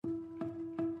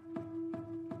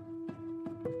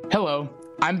Hello,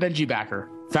 I'm Benji Backer,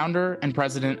 founder and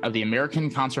president of the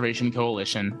American Conservation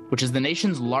Coalition, which is the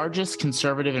nation's largest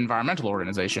conservative environmental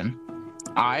organization.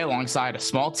 I, alongside a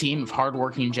small team of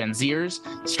hardworking Gen Zers,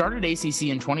 started ACC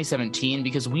in 2017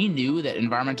 because we knew that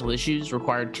environmental issues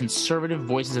required conservative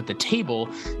voices at the table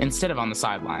instead of on the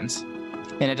sidelines.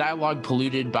 In a dialogue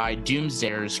polluted by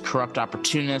doomsdayers, corrupt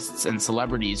opportunists, and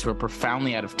celebrities who are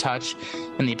profoundly out of touch,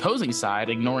 and the opposing side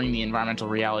ignoring the environmental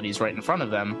realities right in front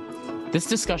of them, this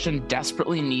discussion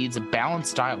desperately needs a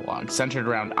balanced dialogue centered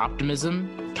around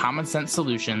optimism, common sense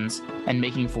solutions, and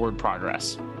making forward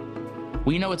progress.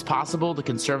 We know it's possible to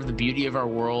conserve the beauty of our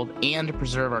world and to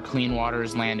preserve our clean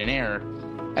waters, land, and air.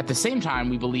 At the same time,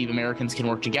 we believe Americans can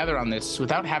work together on this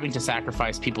without having to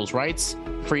sacrifice people's rights,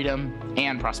 freedom,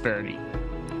 and prosperity.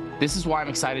 This is why I'm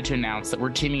excited to announce that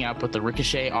we're teaming up with the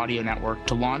Ricochet Audio Network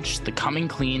to launch the Coming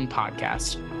Clean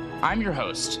podcast. I'm your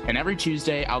host, and every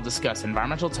Tuesday I'll discuss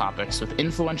environmental topics with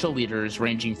influential leaders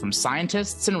ranging from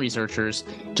scientists and researchers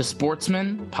to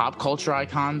sportsmen, pop culture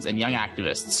icons, and young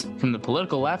activists, from the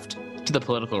political left to the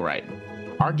political right.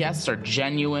 Our guests are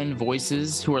genuine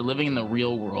voices who are living in the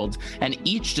real world, and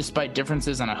each, despite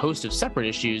differences on a host of separate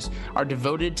issues, are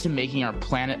devoted to making our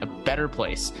planet a better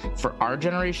place for our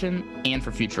generation and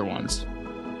for future ones.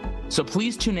 So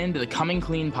please tune in to the Coming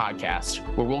Clean podcast,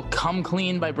 where we'll come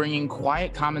clean by bringing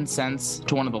quiet common sense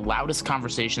to one of the loudest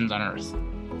conversations on Earth.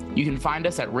 You can find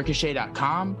us at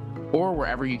ricochet.com or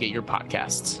wherever you get your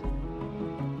podcasts.